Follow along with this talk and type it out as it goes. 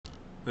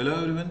Hello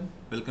everyone,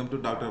 welcome to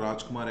Dr.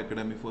 Rajkumar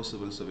Academy for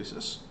Civil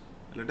Services.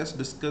 Let us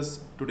discuss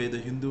today the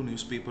Hindu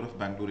newspaper of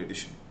Bangalore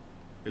edition.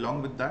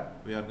 Along with that,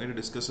 we are going to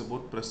discuss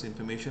about Press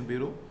Information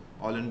Bureau,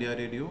 All India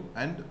Radio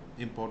and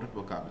important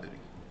vocabulary.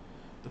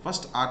 The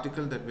first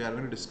article that we are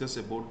going to discuss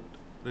about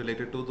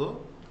related to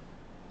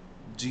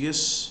the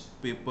GS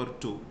paper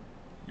 2,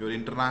 your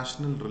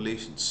international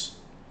relations,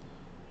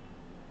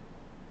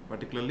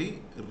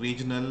 particularly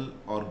regional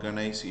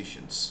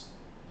organizations.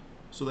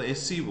 So the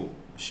SCO,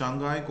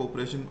 Shanghai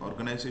Cooperation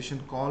Organization,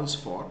 calls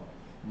for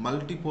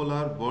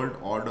multipolar world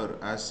order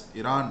as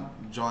Iran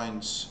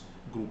joins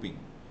grouping.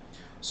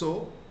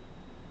 So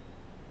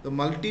the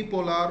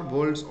multipolar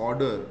world's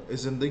order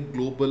is in the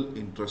global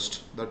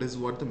interest. That is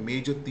what the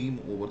major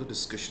theme over the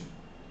discussion.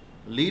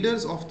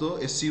 Leaders of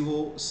the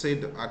SCO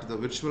said at the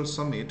virtual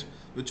summit,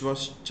 which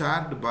was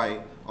chaired by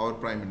our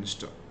Prime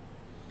Minister.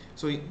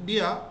 So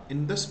India,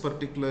 in this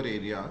particular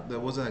area, there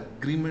was an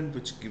agreement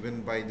which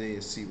given by the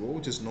SCO,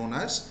 which is known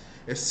as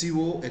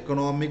SCO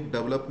Economic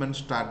Development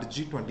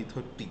Strategy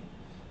 2030.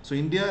 So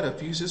India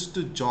refuses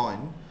to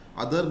join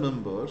other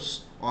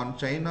members on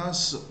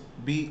China's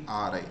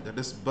BRI, that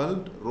is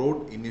Belt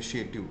Road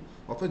Initiative,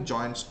 of a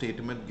joint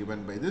statement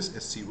given by this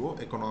SCO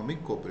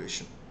Economic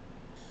Cooperation.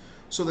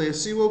 So the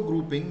SCO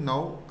grouping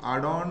now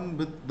add on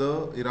with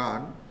the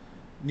Iran,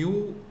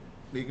 new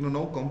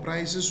now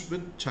comprises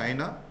with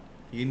China,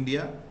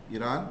 India,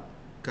 Iran,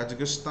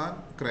 Kazakhstan,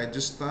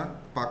 Kyrgyzstan,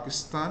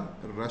 Pakistan,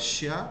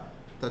 Russia,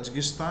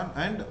 Tajikistan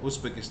and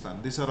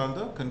Uzbekistan. These are all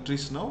the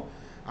countries now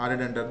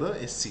added under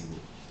the SCO.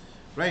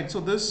 Right, so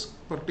this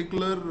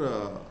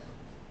particular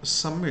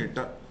summit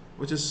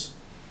which is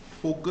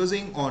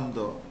focusing on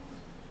the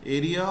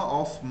area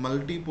of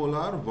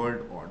multipolar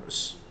world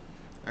orders,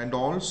 and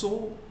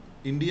also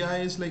India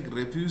is like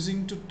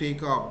refusing to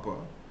take up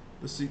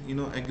this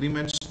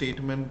agreement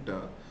statement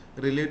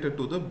related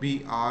to the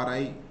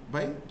BRI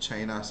by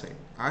China side,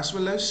 as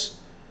well as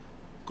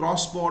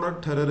cross-border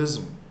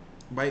terrorism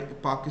by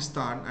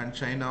Pakistan and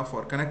China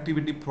for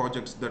connectivity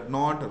projects that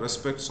not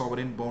respect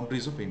sovereign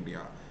boundaries of India.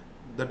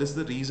 That is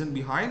the reason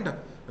behind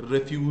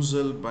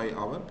refusal by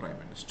our Prime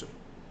Minister.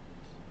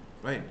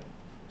 Right.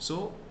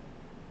 So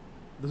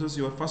this is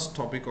your first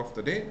topic of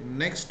the day.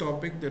 Next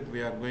topic that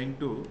we are going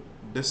to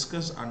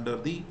discuss under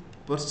the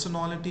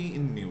personality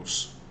in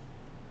news.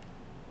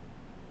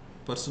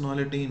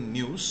 Personality in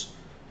news.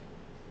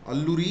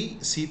 Alluri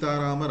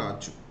Sitarama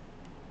Raju.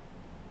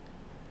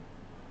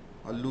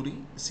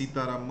 Alluri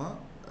Sitarama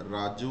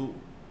Raju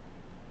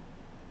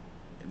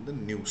in the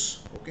news.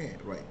 Okay,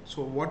 right.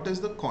 So what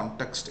is the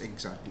context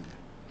exactly?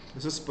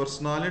 This is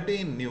personality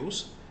in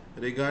news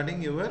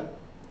regarding your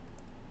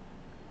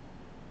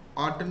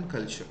art and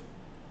culture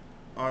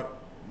or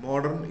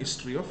modern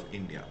history of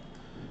India.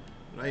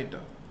 Right.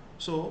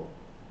 So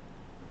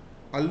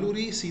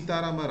Alluri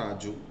Sitarama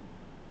Raju,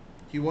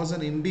 he was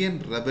an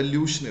Indian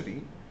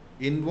revolutionary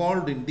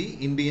involved in the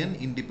Indian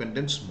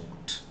independence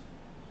movement.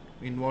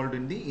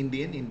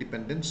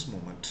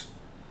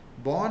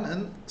 Born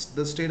in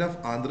the state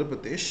of Andhra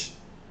Pradesh,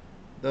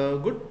 the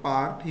good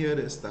part here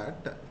is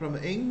that from a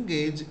young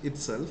age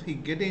itself he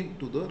get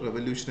into the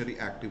revolutionary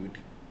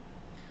activity.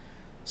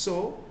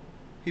 So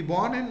he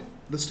born in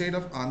the state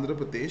of Andhra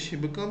Pradesh, he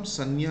becomes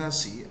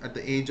sannyasi at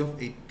the age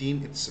of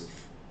 18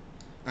 itself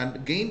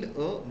and gained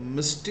a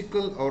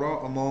mystical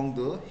aura among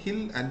the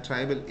hill and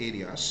tribal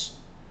areas.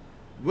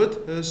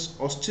 With his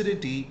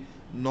austerity,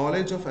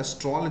 knowledge of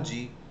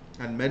astrology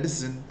and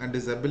medicine, and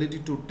his ability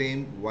to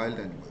tame wild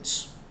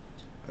animals.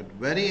 At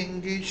very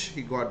young age,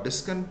 he got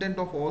discontent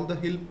of all the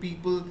hill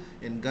people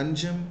in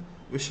Ganjam,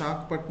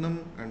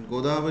 Vishakhapatnam, and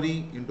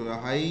Godavari into a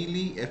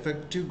highly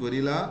effective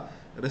guerrilla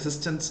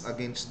resistance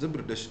against the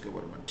British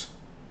government.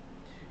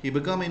 He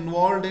became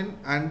involved in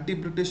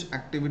anti-British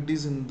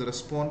activities in the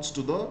response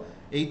to the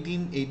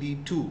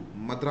 1882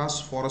 Madras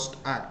Forest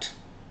Act.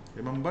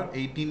 Remember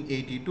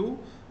 1882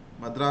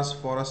 Madras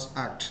Forest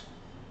Act,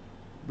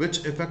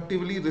 which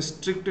effectively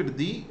restricted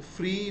the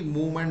free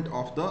movement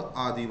of the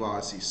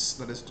Adivasis,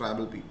 that is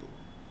tribal people.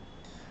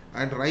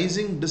 And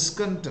rising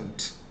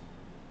discontent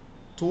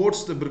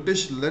towards the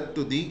British led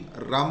to the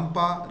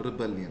Rampa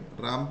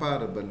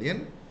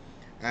Rebellion,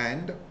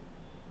 and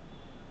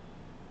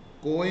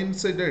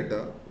coincided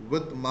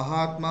with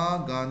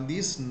Mahatma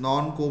Gandhi's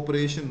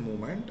non-cooperation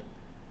movement.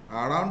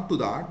 Add on to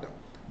that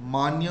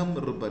Manyam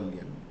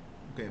Rebellion.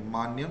 Okay,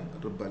 Manyam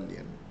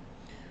Rebellion.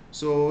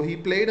 So he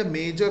played a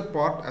major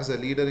part as a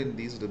leader in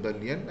this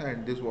rebellion,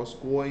 and this was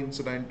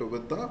coincident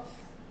with the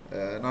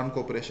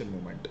non-cooperation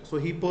movement. So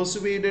he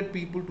persuaded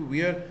people to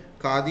wear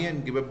khadi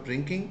and give up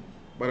drinking,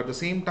 but at the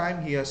same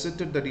time he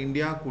asserted that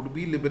India could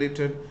be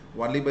liberated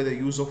only by the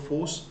use of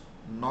force,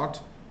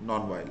 not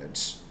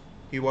non-violence.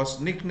 He was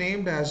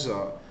nicknamed as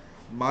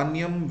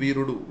Manyam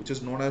Virudu, which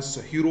is known as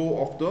hero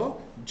of the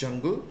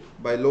jungle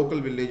by local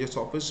villagers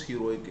of his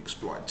heroic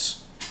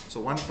exploits.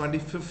 So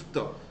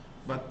 125th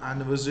birth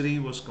anniversary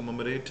was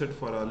commemorated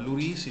for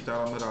Alluri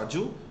Sitarama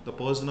Raju, the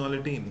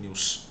personality in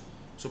news.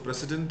 So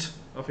President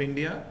of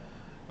India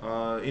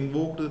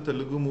invoked the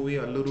Telugu movie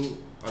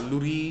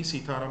Alluri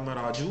Sitaramma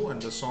Raju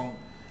and the song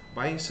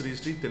by Sri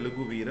Sri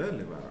Telugu Veera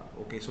Livara.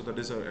 Okay, so that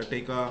is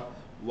take a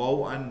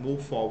wow and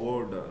move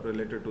forward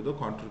related to the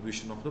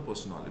contribution of the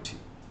personality.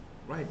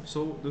 Right,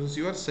 so this is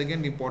your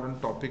second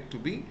important topic to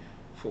be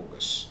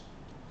focused.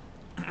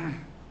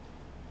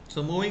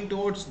 So moving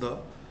towards the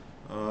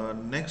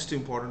next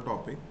important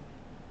topic,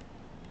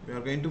 we are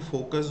going to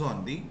focus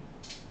on the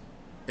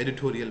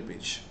editorial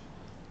page,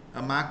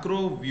 a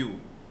macro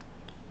view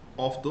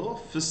of the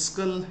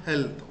fiscal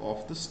health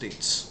of the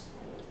states.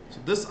 So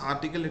this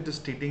article, it is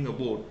stating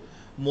about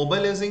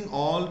mobilizing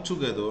all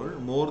together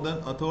more than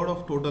a third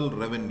of total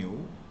revenue,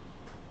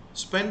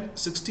 spend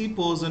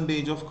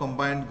 60% of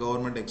combined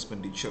government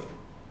expenditure,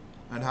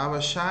 and have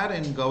a share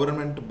in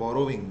government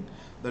borrowing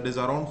that is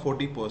around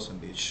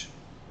 40%.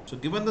 So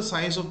given the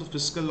size of the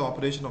fiscal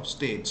operation of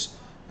states,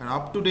 an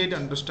up-to-date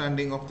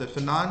understanding of their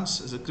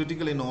finance is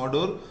critical in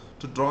order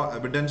to draw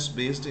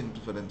evidence-based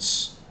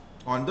inference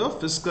on the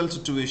fiscal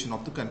situation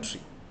of the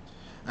country.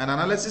 An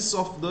analysis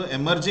of the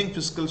emerging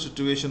fiscal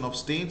situation of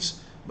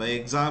states by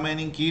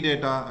examining key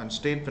data and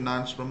state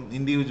finance from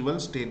individual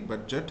state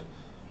budget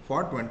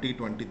for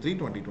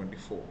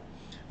 2023-2024.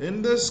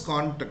 In this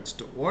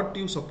context, what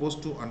you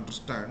supposed to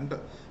understand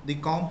the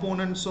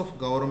components of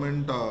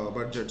government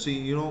budget.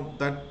 See,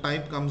 that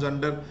type comes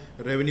under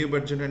revenue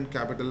budget and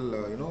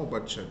capital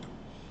budget.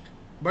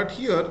 But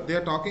here they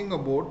are talking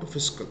about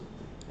fiscal.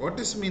 What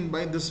is mean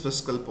by this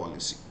fiscal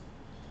policy?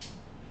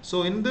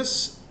 So in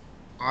this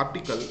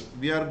article,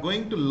 we are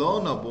going to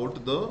learn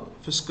about the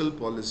fiscal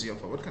policy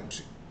of our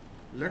country.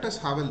 Let us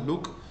have a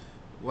look.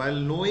 While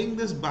knowing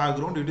this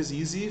background, it is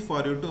easy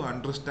for you to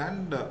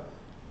understand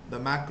the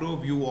macro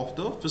view of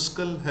the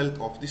fiscal health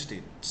of the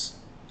states.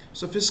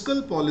 So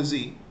fiscal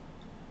policy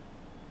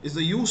is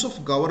the use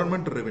of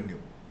government revenue.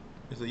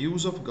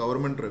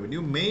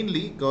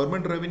 Mainly,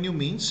 government revenue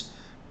means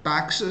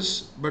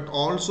taxes, but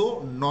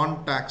also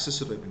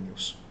non-taxes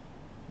revenues.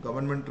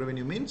 Government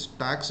revenue means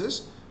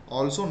taxes,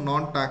 also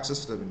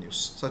non-taxes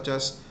revenues, such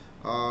as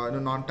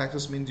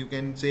non-taxes means you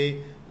can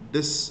say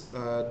this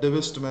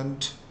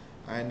divestment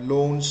and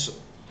loans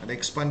and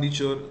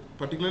expenditure,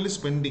 particularly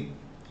spending,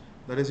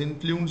 that is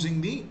influencing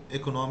the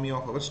economy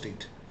of our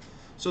state.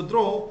 So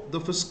through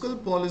the fiscal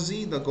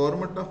policy, the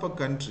government of a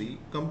country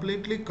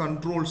completely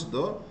controls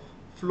the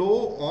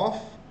flow of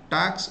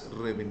tax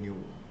revenue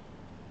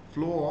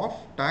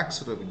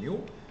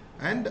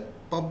and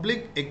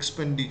public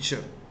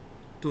expenditure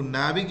to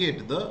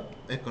navigate the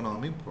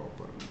economy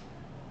properly.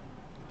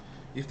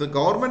 If the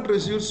government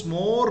receives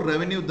more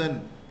revenue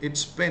than it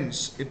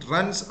spends, it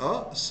runs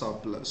a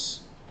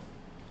surplus.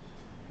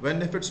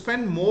 If it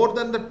spends more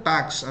than the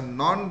tax and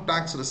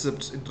non-tax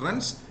receipts, it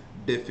runs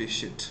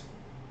deficit.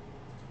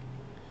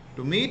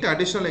 To meet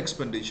additional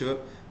expenditure,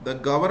 the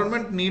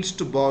government needs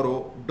to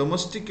borrow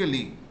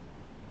domestically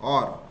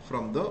or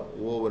from the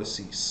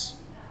overseas.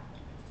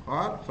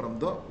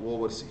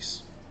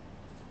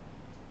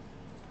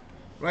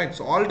 Right.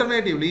 So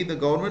alternatively, the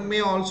government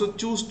may also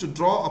choose to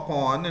draw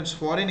upon its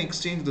foreign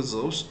exchange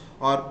reserves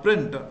or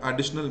print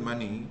additional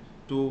money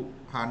to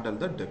handle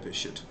the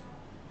deficit.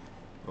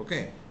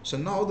 Okay. So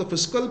now the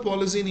fiscal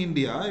policy in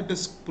India, it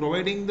is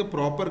providing the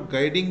proper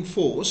guiding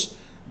force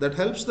that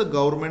helps the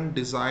government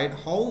decide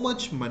how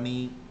much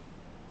money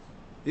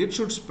it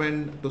should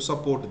spend to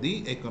support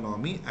the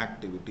economy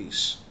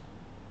activities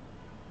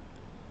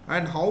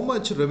and how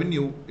much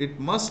revenue it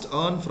must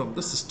earn from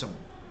the system.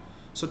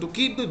 So to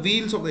keep the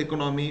wheels of the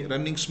economy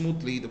running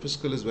smoothly, the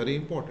fiscal is very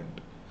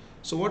important.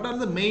 So what are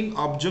the main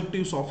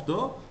objectives of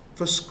the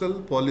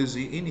fiscal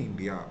policy in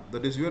India?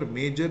 That is your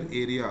major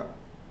area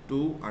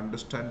to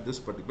understand this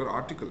particular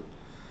article.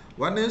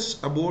 One is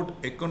about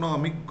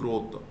economic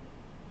growth.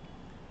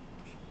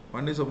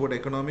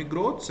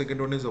 Second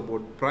one is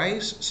about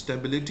price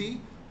stability.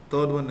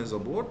 Third one is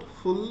about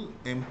full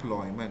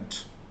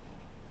employment.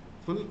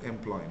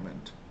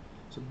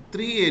 So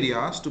three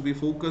areas to be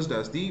focused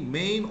as the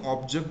main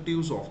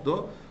objectives of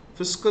the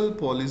fiscal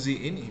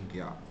policy in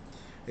India.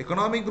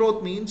 Economic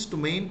growth means to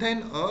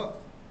maintain a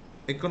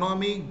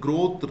economic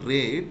growth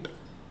rate,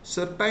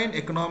 certain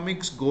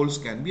economics goals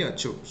can be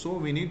achieved. So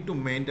we need to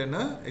maintain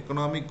a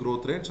economic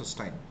growth rate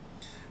sustained.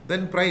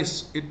 Then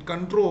price, it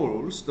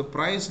controls the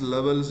price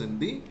levels in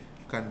the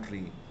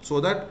country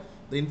so that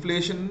the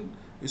inflation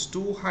is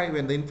too high.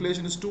 When the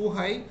inflation is too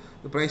high,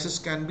 the prices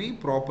can be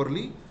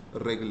properly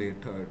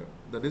regulated.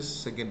 That is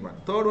second one.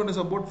 Third one is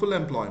about full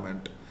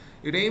employment.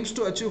 It aims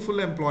to achieve full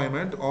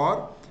employment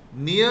or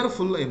near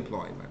full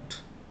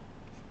employment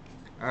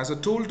as a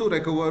tool to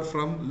recover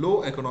from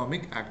low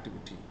economic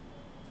activity.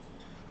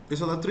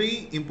 These are the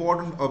three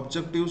important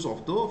objectives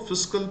of the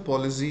fiscal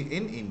policy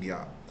in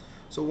India.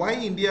 So why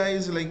India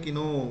is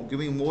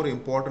giving more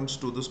importance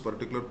to this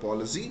particular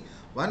policy?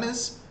 One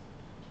is,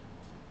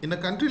 in a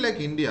country like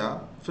India,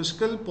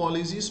 fiscal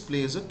policies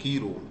plays a key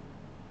role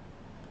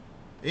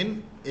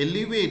in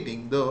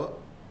elevating the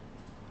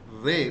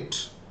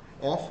rate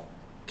of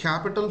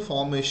capital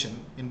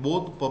formation in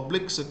both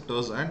public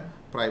sectors and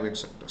private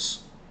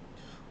sectors.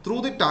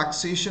 Through the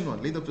taxation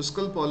only, the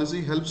fiscal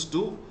policy helps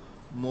to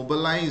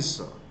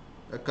mobilize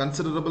a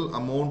considerable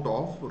amount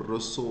of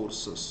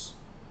resources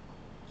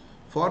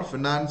for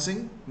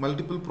financing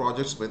multiple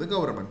projects by the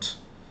government.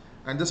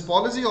 And this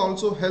policy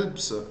also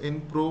helps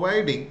in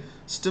providing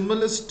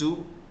stimulus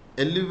to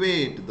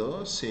elevate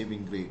the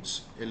saving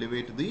rates,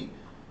 elevate the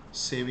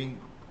savings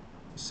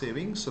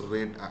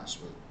rate as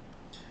well.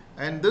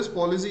 And this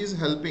policy is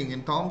helping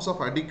in terms of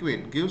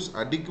gives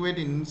adequate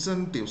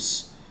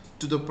incentives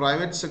to the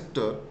private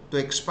sector to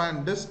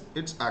expand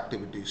its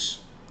activities.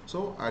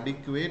 So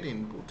adequate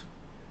input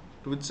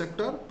to which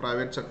sector?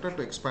 Private sector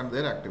to expand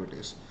their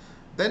activities.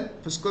 Then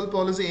fiscal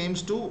policy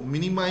aims to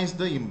minimize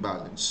the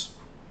imbalance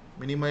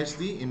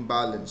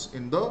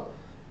in the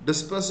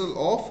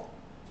dispersal of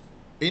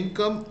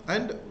income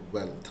and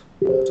wealth.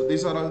 So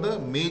these are all the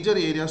major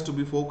areas to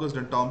be focused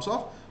in terms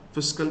of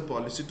fiscal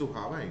policy to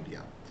have an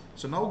idea.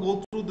 So now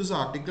go through this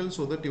article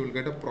so that you will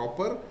get a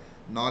proper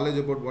knowledge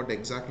about what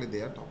exactly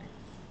they are talking.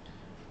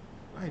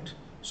 Right.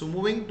 So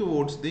moving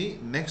towards the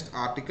next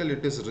article,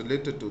 it is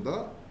related to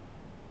the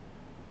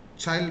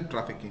child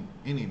trafficking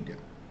in India.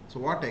 So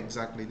what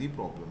exactly the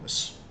problem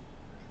is?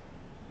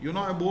 You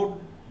know about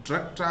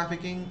drug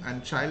trafficking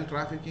and child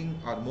trafficking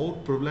are more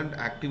prevalent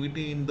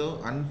activity in the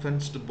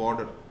unfenced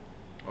border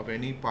of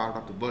any part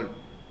of the world.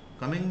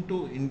 Coming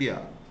to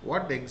India,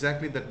 what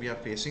exactly that we are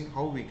facing,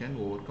 how we can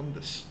overcome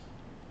this?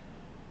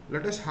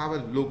 Let us have a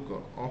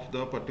look of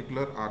the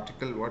particular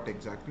article, what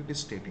exactly it is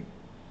stating.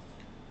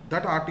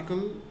 That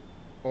article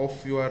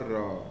of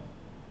your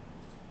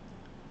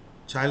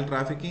child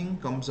trafficking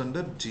comes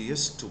under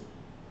GS2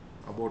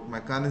 about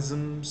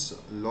mechanisms,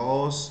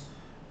 laws,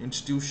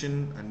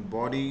 institution and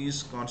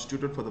bodies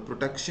constituted for the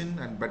protection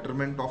and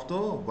betterment of the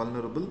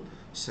vulnerable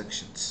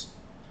sections.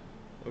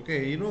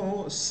 Okay, you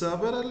know,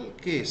 several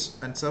case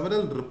and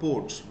several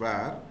reports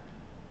were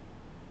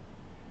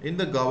in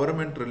the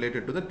government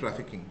related to the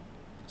trafficking.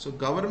 So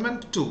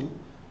government to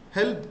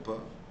help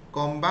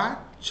combat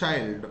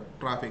child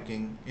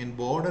trafficking in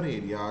border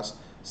areas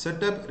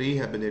set up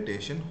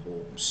rehabilitation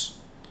homes.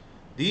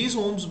 These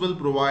homes will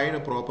provide a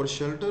proper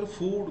shelter,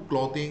 food,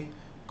 clothing,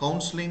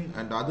 counseling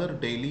and other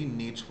daily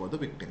needs for the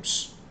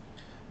victims.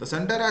 The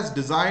center has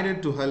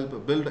decided to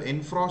help build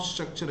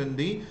infrastructure in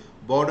the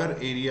border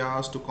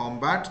areas to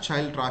combat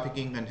child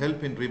trafficking and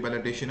help in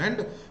rehabilitation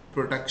and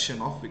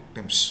protection of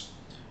victims.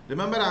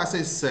 Remember, as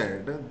I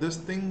said, this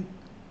thing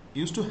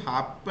used to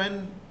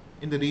happen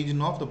in the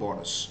region of the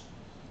borders.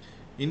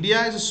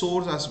 India is a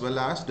source as well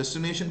as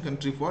destination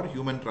country for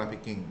human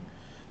trafficking.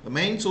 The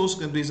main source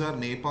countries are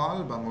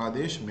Nepal,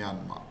 Bangladesh,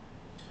 Myanmar,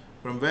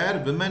 from where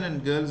women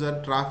and girls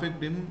are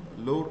trafficked in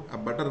low,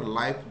 better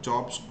life,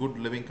 jobs, good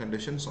living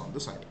conditions on the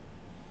side.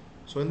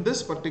 So in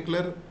this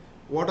particular,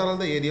 what are all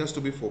the areas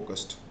to be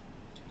focused?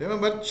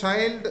 Remember,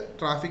 child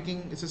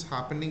trafficking is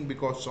happening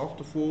because of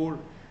the four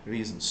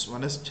reasons.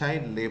 One is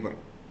child labor.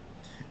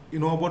 You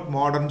know about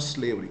modern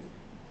slavery.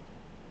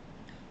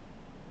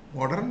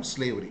 Modern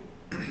slavery.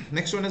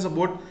 Next one is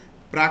about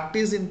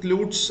practice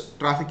includes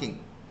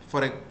trafficking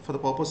for the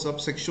purpose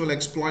of sexual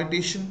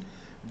exploitation,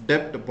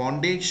 debt,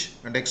 bondage,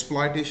 and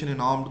exploitation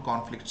in armed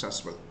conflicts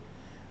as well.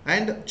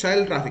 And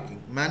child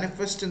trafficking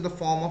manifests in the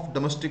form of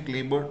domestic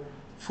labor,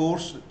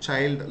 forced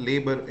child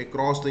labor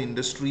across the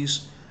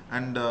industries,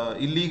 and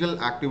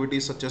illegal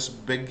activities such as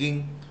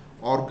begging,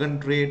 organ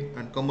trade,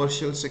 and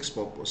commercial sex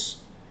purpose.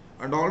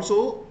 And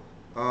also,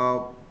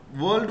 uh,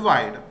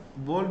 worldwide,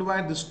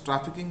 worldwide, this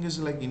trafficking is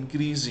like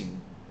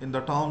increasing in the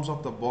terms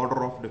of the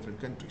border of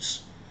different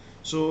countries.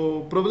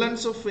 So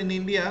prevalence of in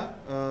India,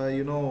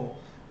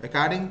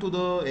 according to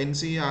the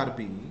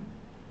NCRB,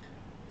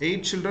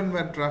 8 children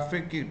were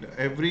trafficked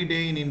every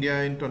day in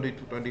India in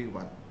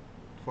 2021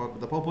 for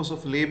the purpose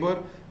of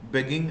labor,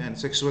 begging, and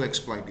sexual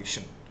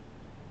exploitation.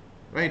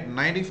 Right,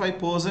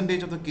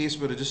 95% of the case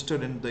were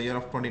registered in the year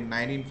of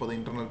 2019 for the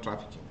internal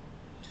trafficking.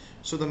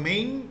 So the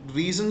main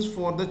reasons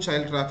for the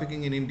child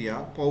trafficking in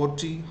India: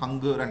 poverty,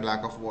 hunger, and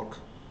lack of work.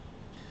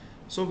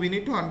 So we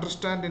need to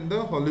understand in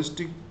the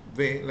holistic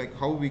way, like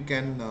how we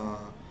can,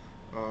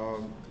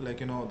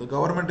 the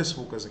government is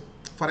focusing.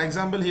 For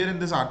example, here in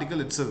this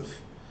article itself,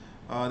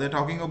 they're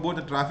talking about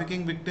the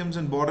trafficking victims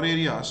in border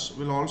areas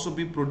will also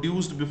be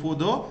produced before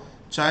the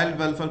child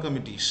welfare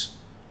committees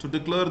to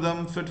declare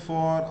them fit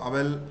for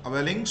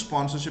availing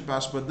sponsorship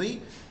as per the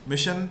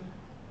Mission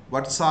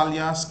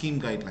Vatsalya scheme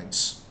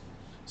guidelines.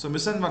 So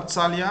Mission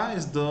Vatsalya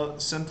is the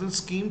central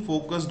scheme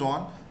focused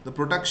on the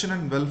protection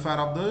and welfare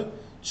of the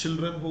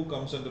children who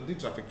comes under the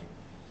trafficking.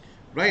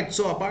 Right.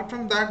 So apart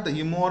from that, the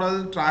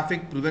Immoral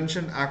Traffic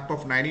Prevention Act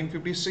of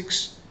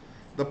 1956,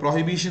 the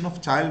Prohibition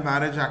of Child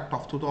Marriage Act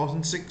of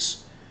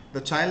 2006,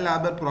 the Child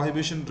Labor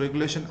Prohibition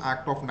Regulation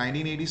Act of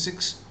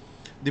 1986,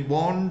 the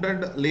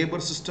Bonded Labor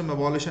System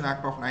Abolition Act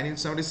of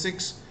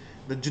 1976,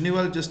 the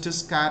Juvenile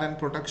Justice Care and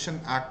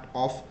Protection Act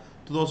of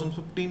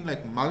 2015,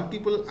 like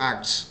multiple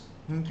acts,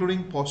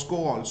 including POSCO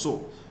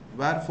also,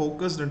 were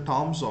focused in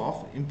terms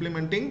of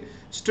implementing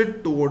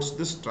strict towards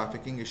this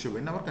trafficking issue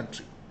in our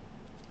country.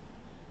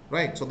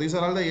 Right, so these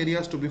are all the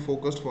areas to be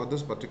focused for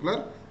this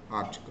particular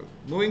article.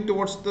 Moving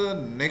towards the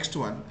next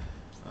one,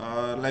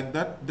 like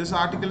that. This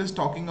article is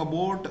talking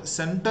about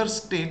center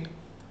state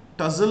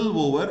tussle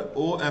over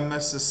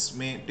OMSs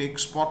may take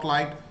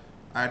spotlight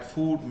at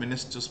food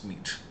ministers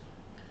meet.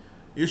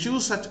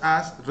 Issues such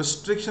as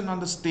restriction on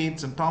the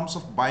states in terms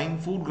of buying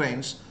food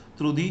grains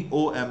through the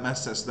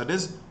OMSs, that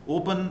is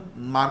Open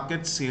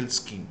Market Sales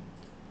Scheme,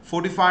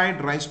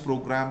 fortified rice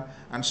program,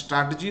 and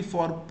strategy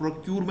for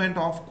procurement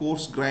of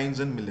coarse grains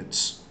and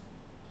millets.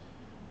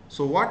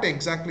 So what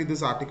exactly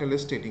this article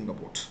is stating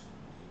about?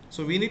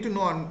 So we need to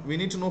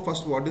know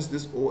first what is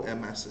this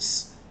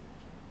OMSs.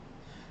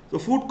 The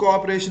Food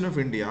Corporation of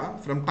India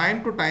from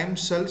time to time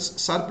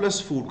sells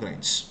surplus food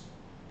grains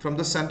from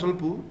the central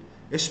pool,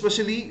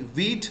 especially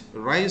wheat,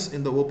 rice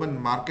in the open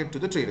market to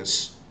the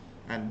traders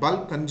and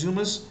bulk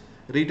consumers,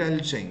 retail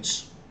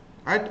chains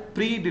at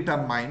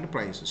predetermined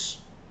prices.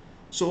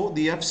 So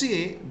the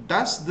FCA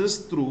does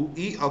this through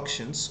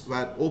e-auctions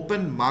where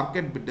open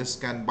market bidders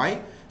can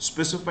buy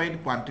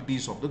specified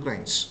quantities of the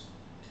grains.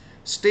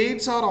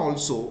 States are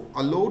also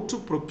allowed to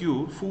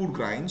procure food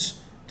grains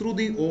through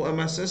the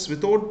OMSs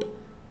without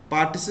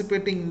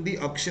participating in the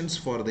auctions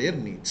for their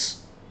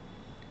needs.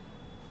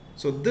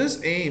 So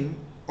this aim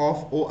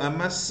of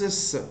OMS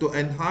is to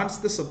enhance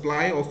the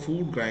supply of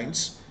food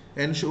grains,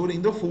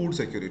 ensuring the food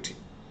security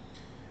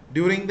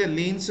during the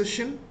lean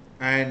session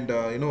and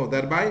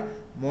thereby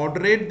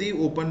moderate the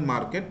open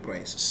market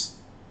prices.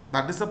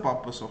 That is the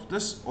purpose of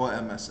this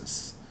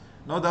OMSs.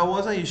 Now there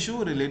was an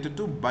issue related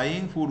to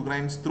buying food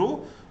grains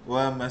through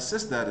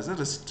OMSs. There is a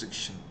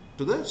restriction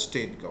to the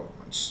state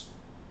governments.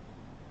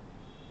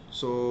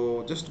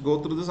 So just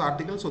go through this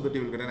article so that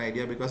you will get an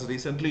idea, because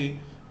recently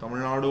Tamil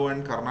Nadu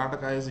and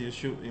Karnataka is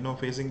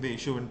facing the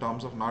issue in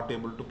terms of not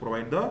able to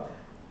provide the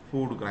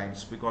food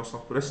grains because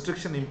of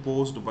restriction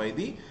imposed by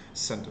the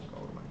central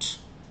government.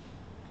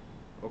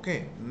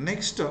 Okay,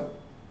 next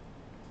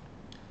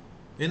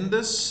in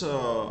this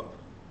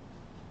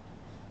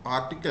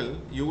article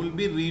you will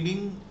be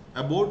reading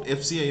about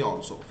FCI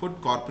also,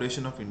 Food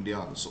Corporation of India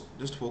also.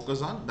 Just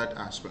focus on that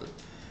as well.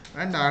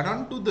 And add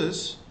on to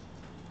this,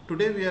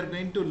 today we are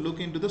going to look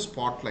into the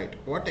spotlight.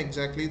 What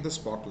exactly the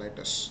spotlight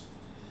is?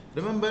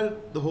 Remember,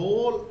 the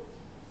whole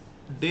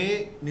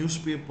day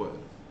newspaper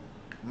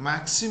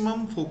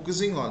maximum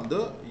focusing on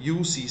the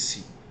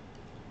UCC.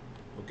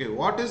 Okay,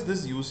 what is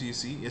this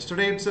UCC?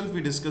 Yesterday itself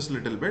we discussed a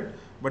little bit,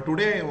 but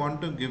today I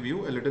want to give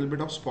you a little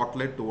bit of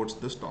spotlight towards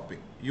this topic,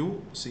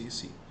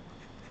 UCC.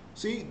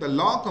 See, the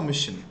Law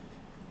Commission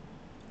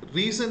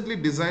recently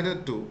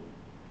decided to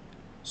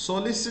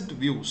solicit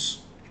views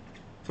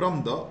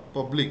from the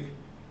public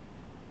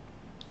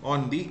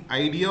on the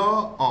idea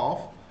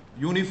of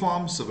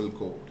Uniform Civil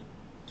Code.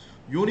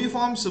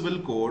 Uniform Civil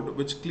Code,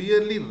 which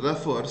clearly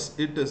refers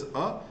it is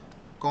a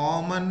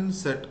common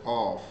set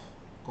of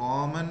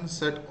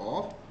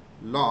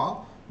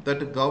law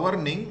that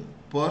governing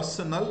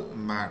personal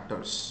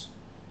matters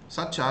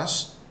such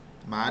as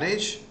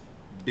marriage,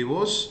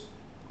 divorce,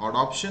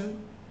 adoption,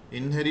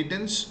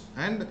 inheritance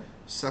and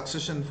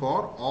succession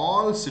for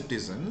all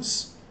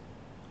citizens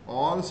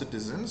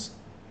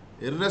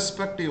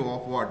irrespective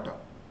of what?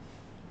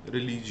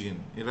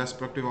 Religion,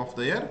 irrespective of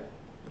their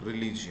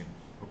religion.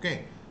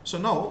 Okay, so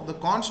now the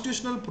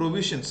constitutional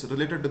provisions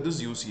related to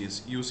this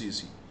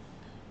UCC.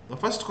 The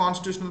first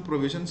constitutional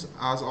provisions,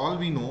 as all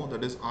we know,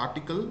 that is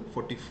Article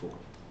 44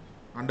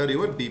 under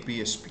your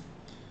DPSP.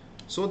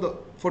 So the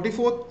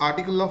 44th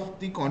article of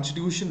the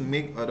Constitution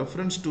make a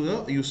reference to the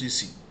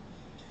UCC.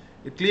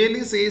 It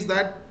clearly says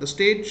that the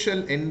state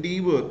shall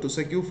endeavour to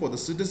secure for the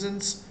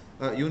citizens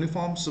a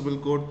uniform civil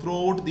code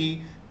throughout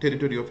the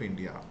territory of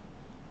India.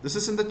 This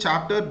is in the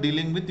chapter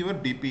dealing with your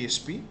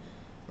DPSP.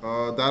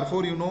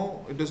 Therefore,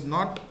 it is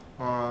not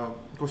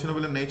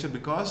questionable in nature,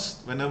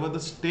 because whenever the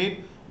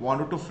state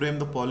wanted to frame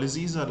the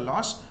policies or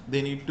laws,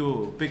 they need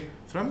to pick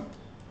from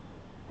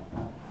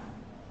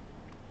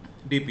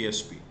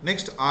DPSP.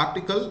 Next,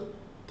 Article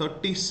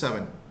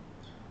 37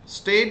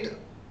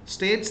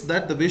 states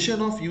that the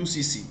vision of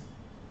UCC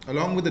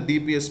along with the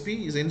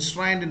DPSP is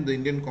enshrined in the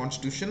Indian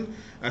Constitution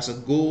as a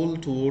goal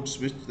towards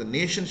which the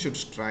nation should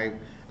strive,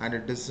 and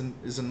it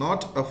is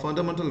not a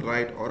fundamental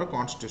right or a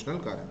constitutional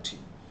guarantee.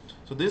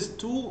 So these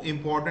two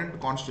important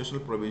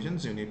constitutional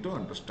provisions you need to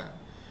understand.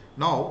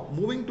 Now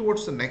moving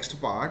towards the next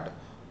part,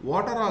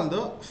 what are all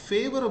the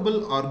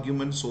favorable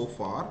arguments so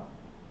far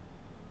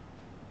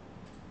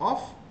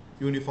of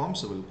Uniform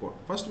Civil Code?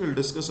 First we will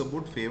discuss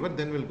about favor,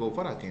 then we will go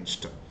for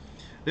against.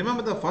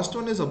 Remember, the first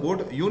one is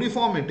about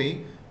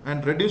uniformity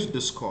and reduce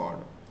discord,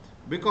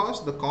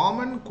 because the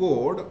common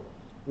code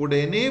would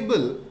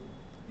enable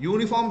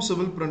uniform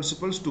civil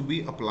principles to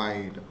be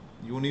applied.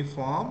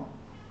 Uniform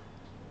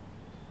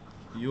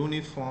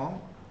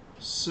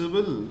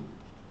civil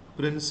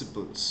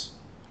principles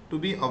to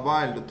be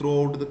applied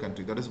throughout the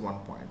country. That is one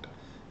point.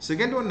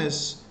 Second one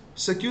is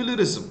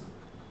secularism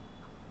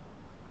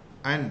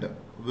and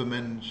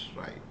women's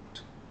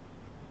right.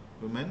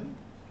 Women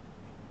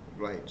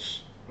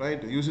rights.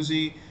 Right?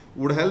 UCC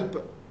would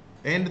help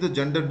end the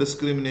gender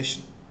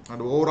discrimination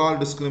and overall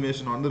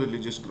discrimination on the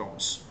religious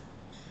grounds.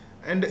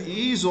 And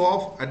ease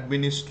of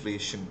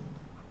administration.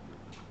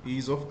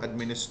 ease of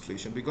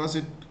administration, because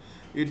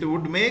it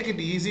would make it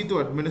easy to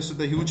administer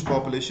the huge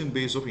population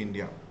base of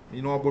India.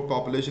 You know about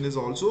population is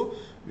also,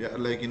 yeah,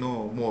 like,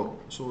 more,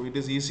 so it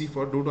is easy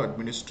for due to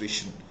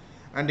administration.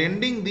 And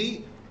ending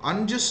the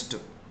unjust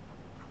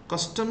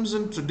customs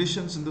and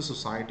traditions in the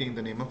society in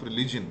the name of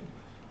religion.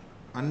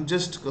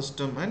 Unjust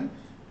custom and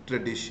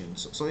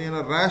traditions. So,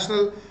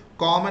 rational,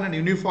 common, and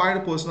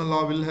unified personal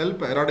law will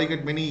help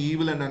eradicate many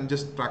evil and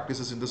unjust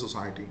practices in the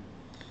society.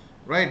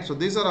 Right. So,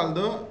 these are all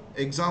the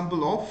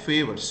example of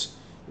favors.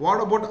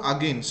 What about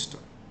against?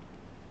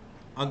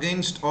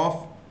 Against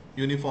of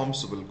uniform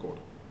civil code.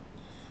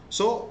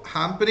 So,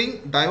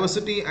 hampering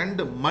diversity and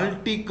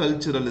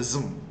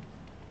multiculturalism.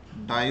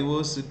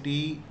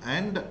 Diversity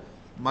and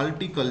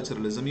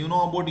multiculturalism. You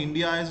know about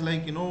India is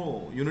like,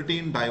 unity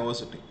in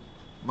diversity,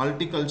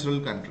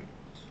 multicultural country,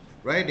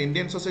 right?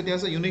 Indian society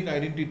has a unique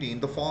identity in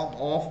the form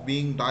of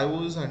being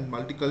diverse and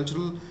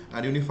multicultural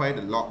and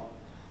unified law.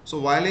 So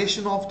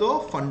violation of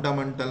the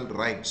fundamental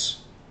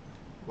rights,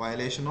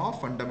 violation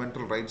of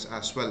fundamental rights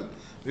as well,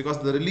 because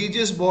the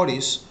religious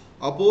bodies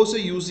oppose a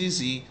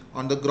UCC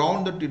on the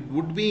ground that it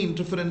would be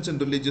interference in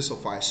religious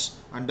affairs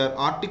under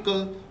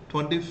Article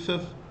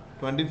 25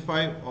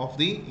 of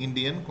the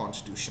Indian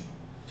Constitution.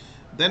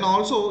 Then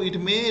also it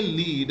may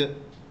lead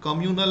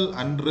communal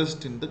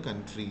unrest in the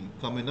country,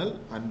 communal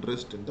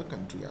unrest in the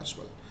country as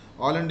well.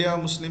 All India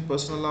Muslim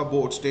Personal Law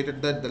Board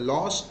stated that the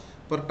laws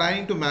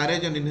pertaining to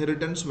marriage and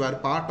inheritance were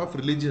part of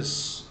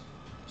religious.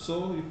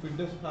 So if it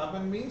does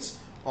happen means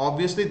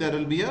obviously there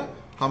will be a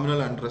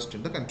communal unrest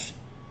in the country.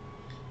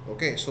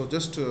 Okay, so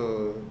just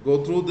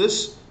go through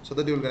this so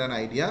that you will get an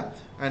idea.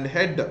 And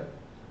head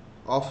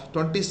of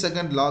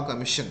 22nd Law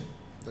Commission.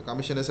 The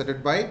commission is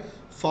headed by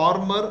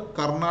former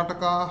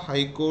Karnataka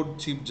High Court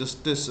Chief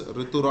Justice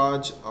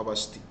Rituraj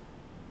Avasti.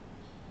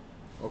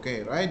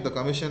 Okay, right. The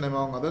commission,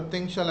 among other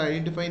things, shall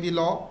identify the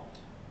law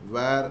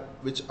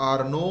which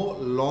are no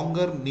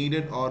longer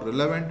needed or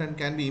relevant and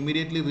can be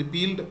immediately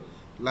repealed.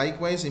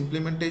 Likewise,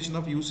 implementation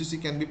of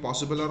UCC can be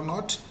possible or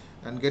not,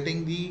 and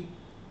getting the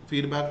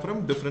feedback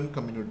from different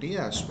community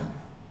as well.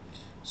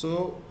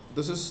 So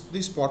this is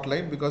the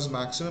spotlight, because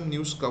maximum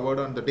news covered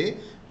on the day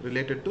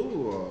related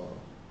to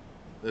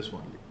this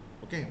only.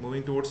 Okay,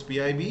 moving towards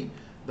PIB,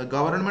 the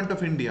government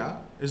of India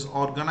is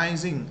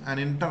organizing an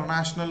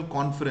international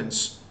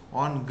conference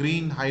on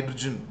green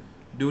hydrogen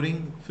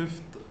during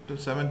 5th to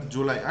 7th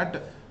July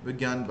at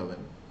Vigyan Bhavan.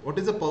 What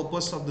is the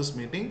purpose of this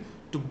meeting?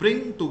 To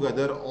bring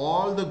together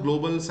all the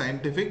global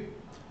scientific,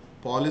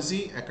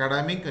 policy,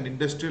 academic and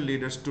industrial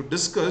leaders to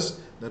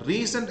discuss the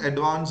recent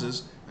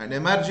advances and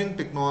emerging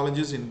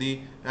technologies in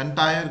the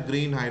entire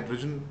green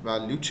hydrogen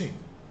value chain.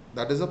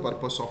 That is the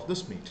purpose of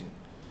this meeting.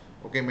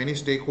 Okay, many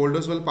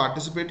stakeholders will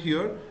participate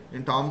here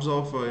in terms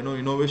of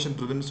innovation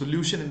driven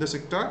solution in the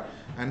sector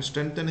and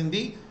strengthening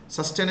the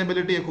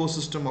sustainability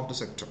ecosystem of the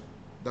sector.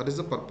 That is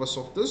the purpose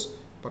of this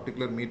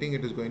particular meeting.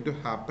 It is going to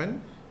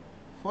happen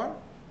for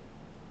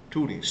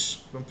 2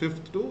 days, from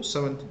 5th to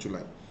 7th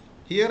July.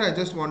 Here I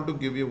just want to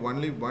give you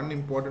only one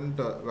important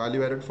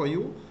value added for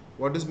you.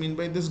 What is meant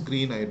by this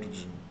green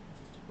hydrogen?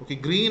 Okay,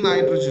 green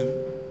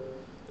hydrogen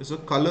is a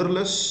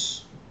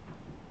colorless,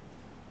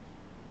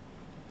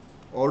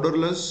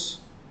 odorless,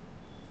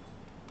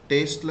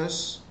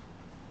 tasteless,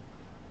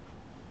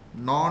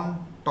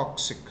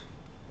 non-toxic,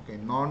 okay,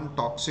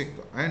 non-toxic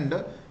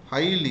and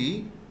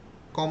highly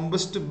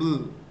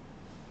combustible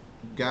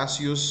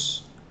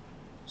gaseous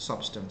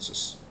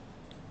substances.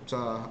 It's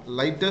a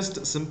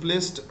lightest,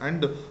 simplest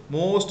and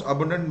most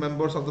abundant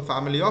members of the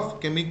family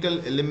of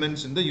chemical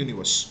elements in the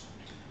universe,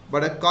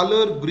 but a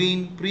color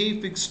green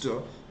prefixed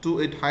to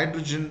it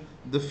hydrogen,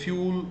 the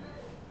fuel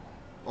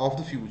of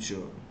the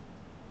future.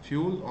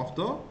 Fuel of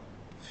the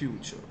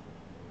future.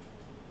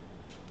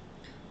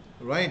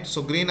 Right.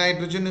 So green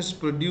hydrogen is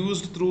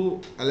produced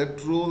through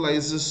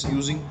electrolysis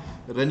using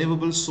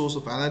renewable source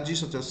of energy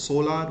such as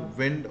solar,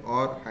 wind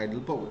or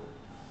hydropower.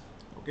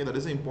 Okay, that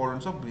is the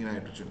importance of green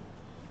hydrogen.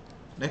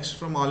 Next,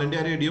 from All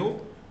India Radio,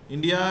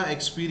 India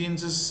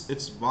experiences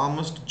its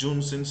warmest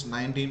June since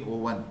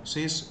 1901,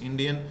 says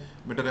Indian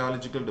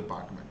Meteorological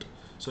Department.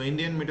 So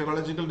Indian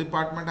Meteorological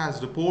Department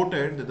has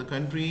reported that the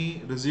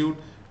country received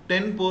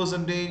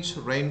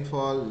 10%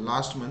 rainfall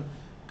last month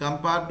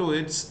compared to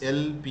its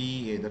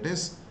LPA, that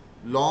is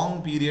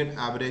long period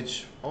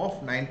average of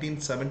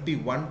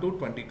 1971 to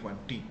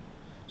 2020.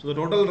 So the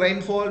total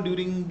rainfall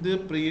during the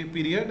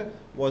period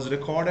was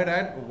recorded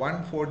at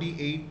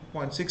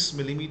 148.6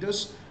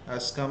 millimeters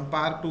as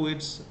compared to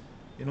its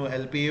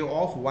LPA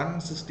of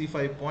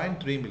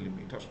 165.3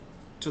 millimeters.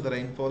 So the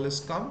rainfall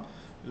has come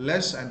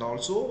less, and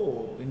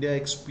also India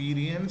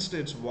experienced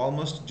its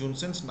warmest June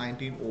since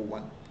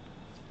 1901.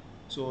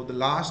 So the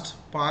last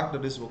part,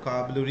 that is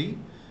vocabulary,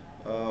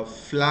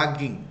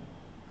 flagging.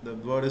 The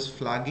word is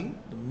flagging.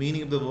 The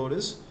meaning of the word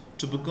is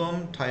to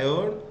become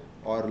tired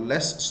or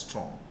less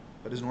strong.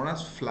 That is known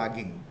as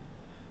flagging.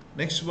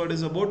 Next word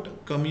is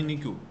about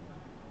communique.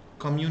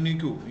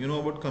 Communique. You know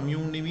about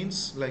communi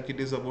means like it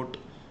is about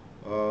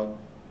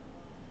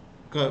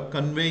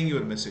conveying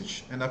your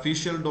message. An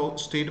official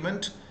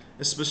statement,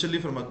 especially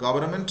from a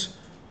government,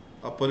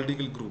 a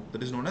political group,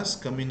 that is known as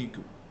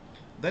communique.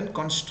 Then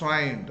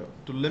constrained,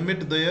 to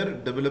limit their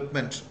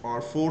development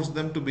or force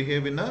them to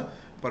behave in a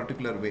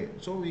particular way.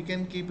 So we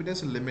can keep it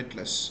as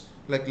limitless,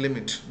 like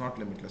limit, not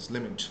limitless,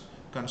 limit,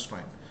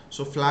 constraint.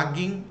 So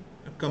flagging,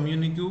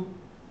 communique,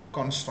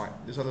 constraint.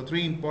 These are the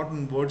three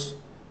important words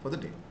for the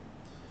day.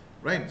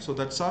 Right. So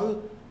that's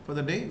all for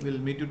the day. We'll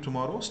meet you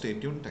tomorrow. Stay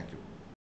tuned. Thank you.